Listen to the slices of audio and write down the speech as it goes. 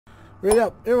Ready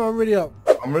up. Everyone ready up.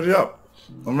 I'm ready up.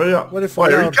 I'm ready up. What if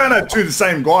Wait, you cannot do the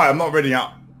same guy. I'm not ready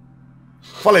up.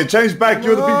 Folly, change back.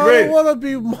 You're the big red. I want to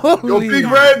be Molly. You're big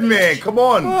red, man. Come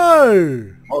on.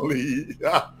 No. Molly.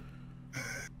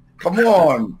 Come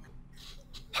on.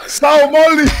 So,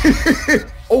 Molly.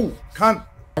 Oh, can't.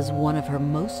 As one of her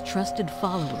most trusted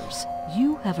followers,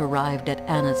 you have arrived at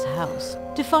Anna's house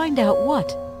to find out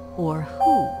what or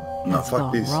who has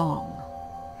gone wrong.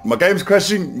 My game's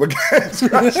crashing. My game's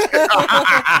crashing.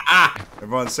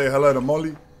 Everyone say hello to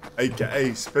Molly,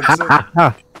 aka Spencer.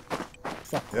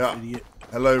 Yeah. Idiot.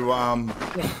 Hello,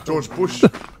 George Bush.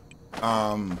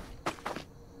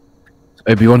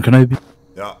 Obi-Wan Kenobi.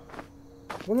 Yeah.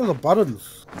 What are the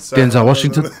buttons? Denzel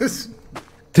Washington.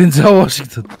 Denzel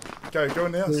Washington. Go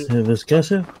in the house. Yeah, there's gas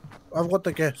here. I've got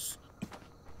the gas.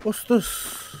 What's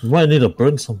this? You might need to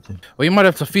burn something. Well, you might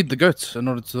have to feed the goats in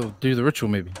order to do the ritual,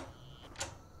 maybe.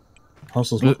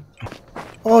 House is locked.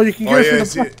 Oh, you can go through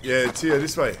the... Yeah, it's here,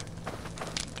 this way.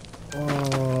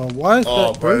 Why is that?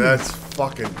 Oh, bro, that's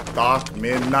fucking dark,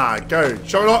 man. Nah, go.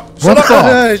 Shut up. Shut up.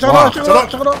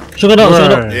 Shut it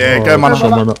up. Yeah, go, man.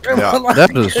 Yeah.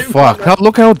 That is fuck.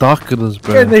 Look how dark it is,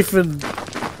 bro. Yeah, Nathan.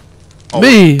 Oh,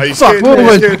 Me? are you Fuck,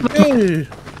 scared?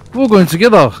 we're going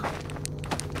together.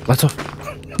 Lights off.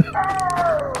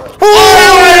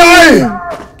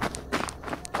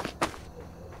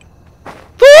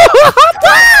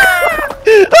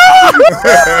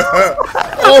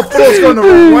 Oh, Flo's going the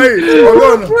wrong way.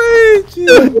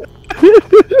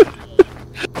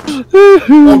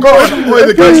 Oh, God. Wait,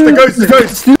 the ghost.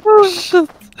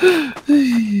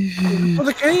 Oh,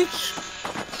 the cage?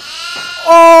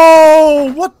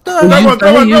 Oh, what the? Go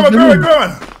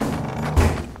on.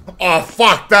 Oh,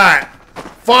 fuck that.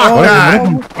 Fuck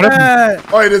that.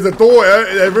 Oh, there's a door.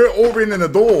 They're all in the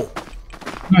door.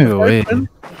 No way.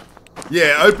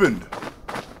 Yeah, it opened.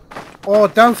 Oh,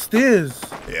 downstairs.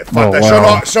 Yeah, fuck that.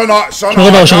 Shut up.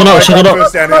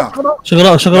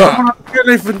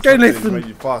 Go, Nathan.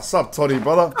 You fast up, Toddy,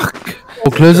 brother.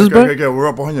 All closes, bro. Go. We're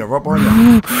right behind you. Hold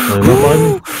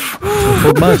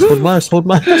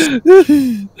my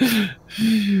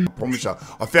Promise you.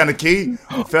 I found a key.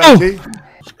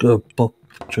 Let's go, Bob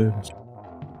Jones.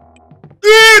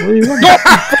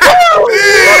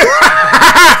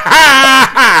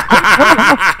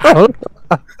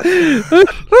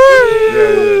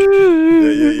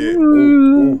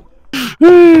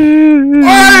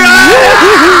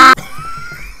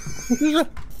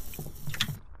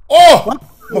 Oh!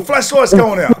 My flashlight's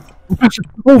going out.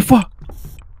 Oh, fuck.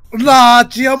 Nah,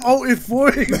 gee, I'm out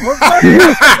for it.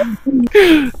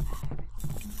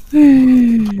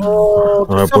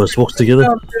 Alright, boys, walk together.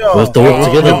 We have to walk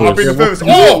together, boys. It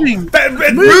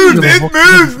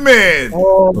moved, man. We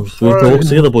have to walk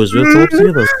together, boys. I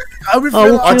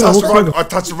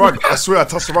touched the rug. I swear I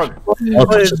touched the rug.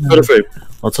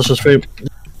 I'll touch his frame.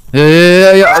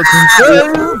 Yeah.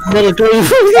 Gotta go.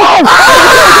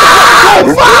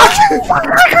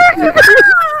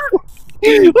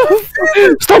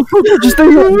 Stop! Just stay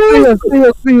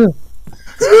here.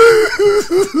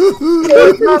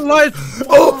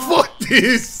 Oh, fuck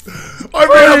this! I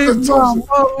may have to touch it.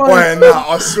 Wait, nah,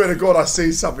 I swear to God, I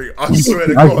see something. I swear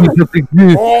to God.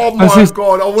 Oh my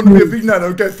God, I wouldn't be a big man. I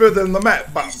would go further than the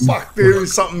map, but fuck, there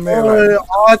is something there. Like.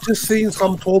 I just seen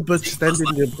some tall bitch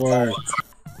standing there, bro.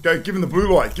 Go, give him the blue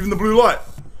light.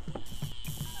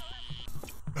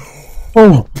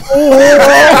 Oh.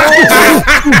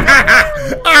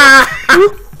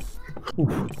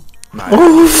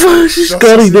 Oh, fuck, she's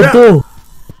guarding the door.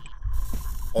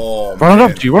 Oh, run it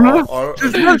up, G. Run it up.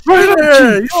 Just run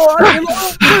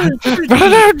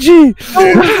it up, G.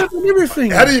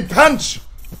 Everything. How do you punch?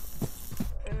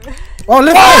 Oh,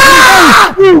 let's go.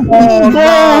 Oh, no.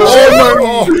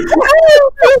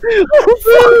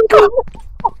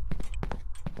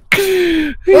 Wait,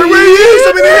 where are you?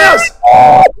 I'm in the house.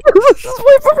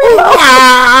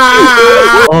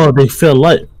 Oh, they feel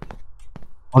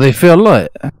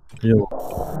light. Yeah.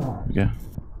 Okay.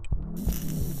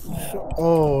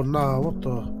 Oh, nah, what the?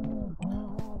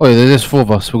 Oh, yeah, there's four of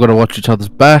us. We've got to watch each other's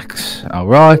backs, our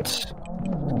rights,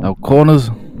 our corners.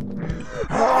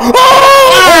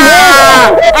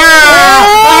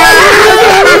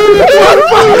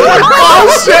 Oh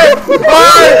shit! Blue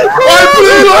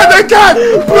light the cat!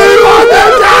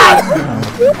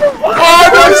 Oh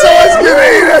no, someone's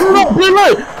getting eaten!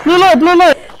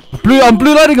 I'm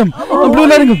blue lighting him!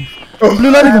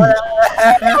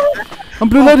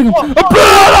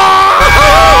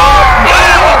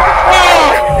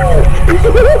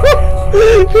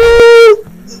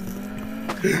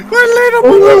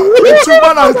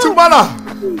 Two mana!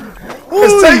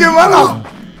 It's taking mana!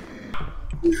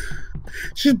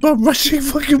 She's bum rushing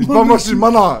fucking Bum rushing,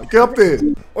 mana. Get up there.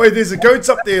 Wait, there's a goats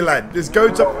up there, lad. There's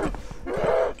goats up.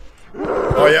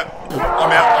 Oh yeah,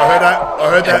 I'm out. I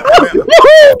heard that.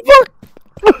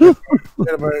 I'm out.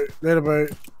 Wait about.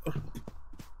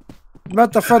 I'm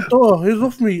at the front door. Who's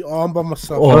with me? Oh, I'm by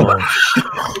myself. Oh.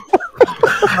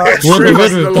 We're in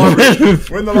the library.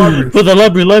 We're in the library. For the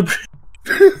library.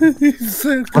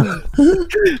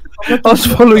 I was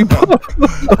following Bob.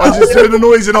 I just heard the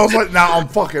noise and I was like, nah, I'm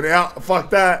fucking out.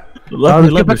 Fuck that.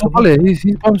 Get back on Folly. He's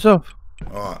by himself.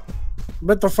 Alright. I'm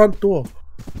at the front door.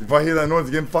 If I hear that noise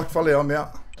again, fuck Folly, I'm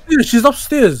out. Dude, she's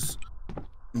upstairs.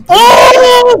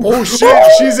 Oh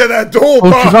shit, she's at that door,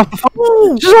 bro.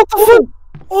 She's out the front.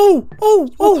 Oh,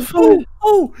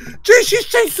 Jay, she's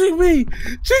chasing me.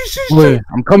 Wait,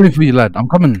 I'm coming for you, lad. I'm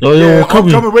coming. We're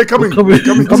coming. We're coming.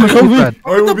 Alright,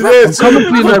 We'll be there. I'm coming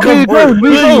for you, lad. Where you going?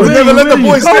 We'll never let the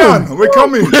boys down. We're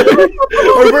coming.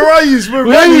 Where are you? Where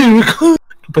are you?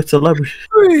 Back to the library.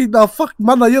 Hey, nah, fuck,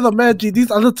 man, you're the man, G.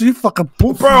 These other two fucking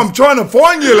pussies. Bro, I'm trying to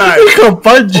find you, lad. I can't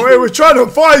find you. Wait, we're trying to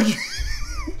find you.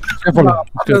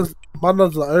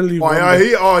 Manna's the only one. There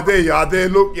you are. There,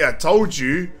 look, yeah, I told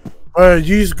you.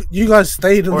 You guys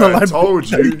stayed in the library. I told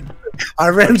you. I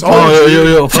ran.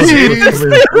 Yo.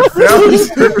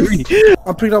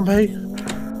 I picked up hay.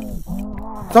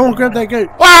 Someone grab that goat.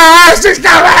 Ah, she's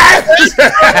coming!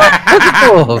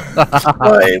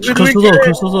 Close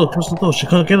the door. She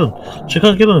can't get in. She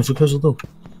can't get in if we close the door.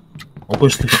 I'll go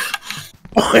sleep.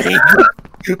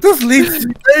 This leads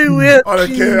to nowhere. I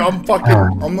don't care. I'm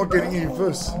not getting you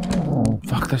first.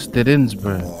 Fuck, that's dead ends,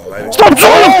 bro. Stop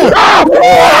trolling!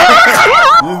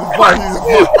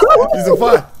 He's a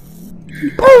fire.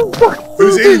 Oh, fuck.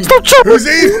 Who's in? Stop trolling. Who's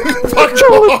in? Fuck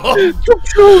off. Stop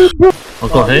trolling, bro. I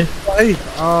got hay. Hey,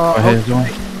 I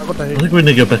got the hay. I think we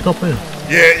need to get back up here.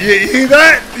 Yeah, you hear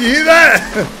that? You hear that?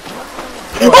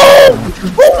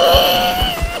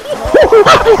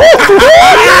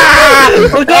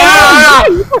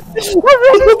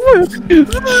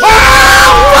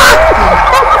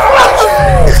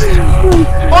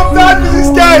 I'm done with this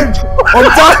game. I'm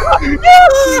done.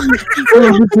 I'm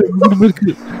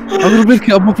gonna make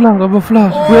it. I'm a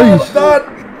flash. Where are you? I'm done.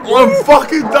 I'm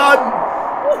fucking done.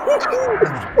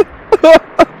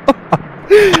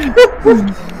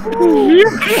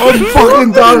 I'm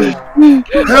fucking done.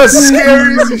 How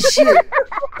scary is this shit?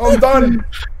 I'm done.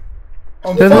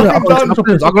 I'm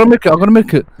fucking done. I'm gonna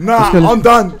make it. Nah, I'm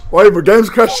done. Wait, my game's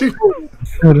crashing.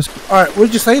 Alright,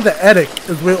 would you say the attic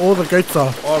is where all the goats are?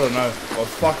 I don't know. Oh,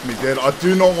 fuck me, Dad. I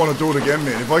do not want to do it again,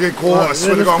 man. If I get caught, I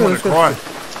swear to God, I'm going to cry.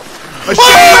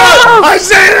 I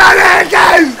see that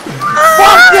again!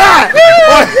 Fuck that!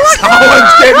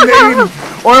 Someone's getting eaten!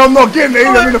 Or I'm not getting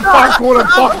eaten, I'm in the far corner.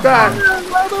 Fuck that!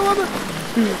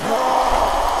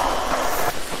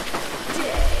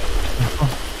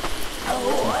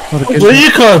 Where you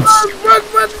cunts? Run!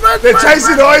 They're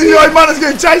chasing. Oh, man is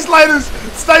getting chased later.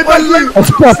 Stay back here.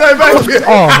 Stay back here.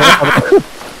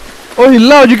 Oh, you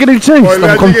loud, you're getting chased. Oh,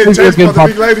 lad, you're getting chased by the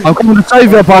big lady. I'm coming to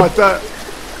save you, bud.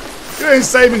 You ain't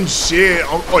saving shit.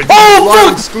 Oh, fuck!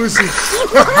 Exclusive.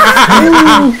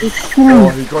 Oh,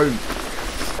 he got him.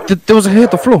 There was a hair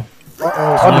at the floor.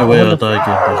 There's no way I'll die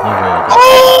again. There's no way I'll die.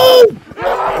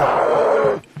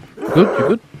 Good, you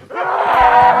good? I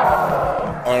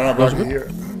don't know if I can hear it.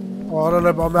 Oh, I don't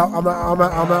know, but I'm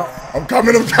out. I'm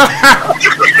coming.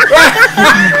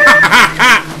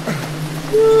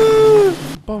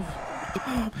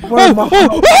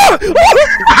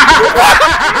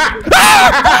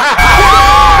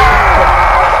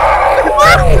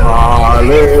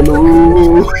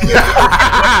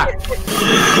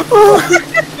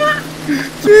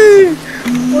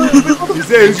 He's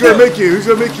there. Who's gonna make it? Who's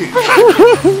gonna make it?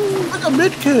 Like a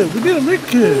mid-kid. We need a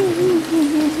mid-kid.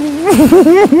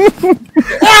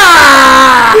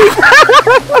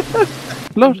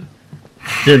 Load.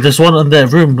 Yeah, there's one in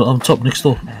that room on top next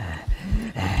door.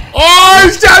 Oh,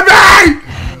 he's got me!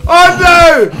 Oh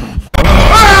no!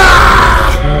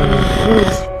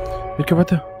 You come right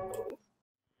there.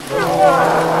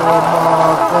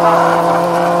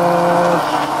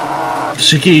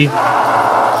 Shiki.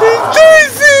 She's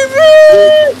chasing me!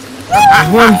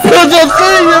 One further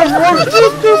thing!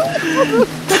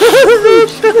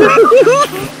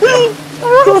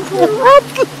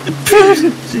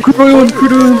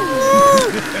 Good on.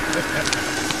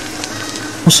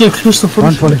 What's up, Christopher?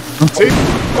 Run, Polly.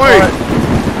 Wait!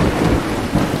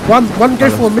 One go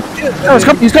for a mid-kid. Oh,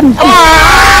 he's coming.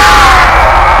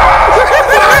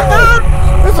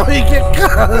 That's how you get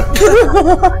cut.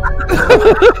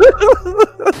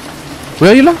 Where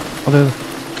are you, lad? Oh, there.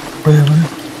 Where?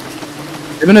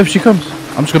 Even if she comes,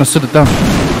 I'm just gonna sit it down.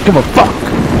 give a fuck.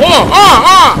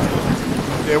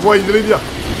 Yeah, why you leave you?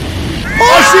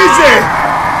 Oh, she's there!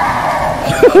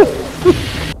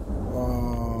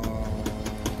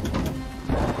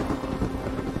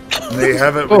 There you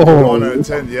have it. We're 9 out of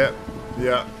 10. Yeah.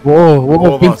 Yeah. Whoa,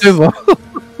 what been over?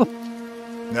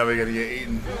 Now we're gonna get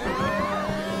eaten.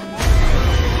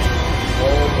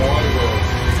 Oh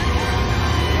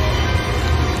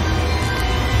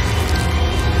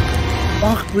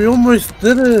my Fuck, we almost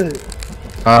did it.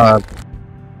 god.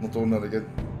 Not doing that again.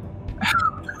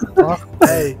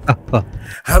 Hey,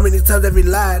 how many times have you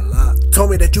lied?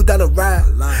 Told me that you down to ride.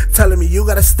 Telling me you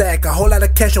got a stack, a whole lot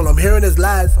of cash. All I'm hearing is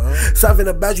lies. Something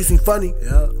about you seem funny.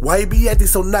 Why you be acting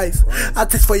so nice? I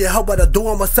text for your help, but I do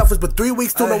on myself. It's been 3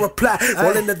 weeks, still no reply.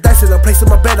 Rolling the dice and I'm placing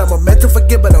my bet. I'm a man to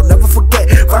forget, but I'll never forget.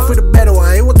 Fight for the battle,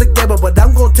 I ain't want the gamble, but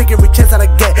I'm gonna take every chance that I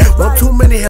get. One too many.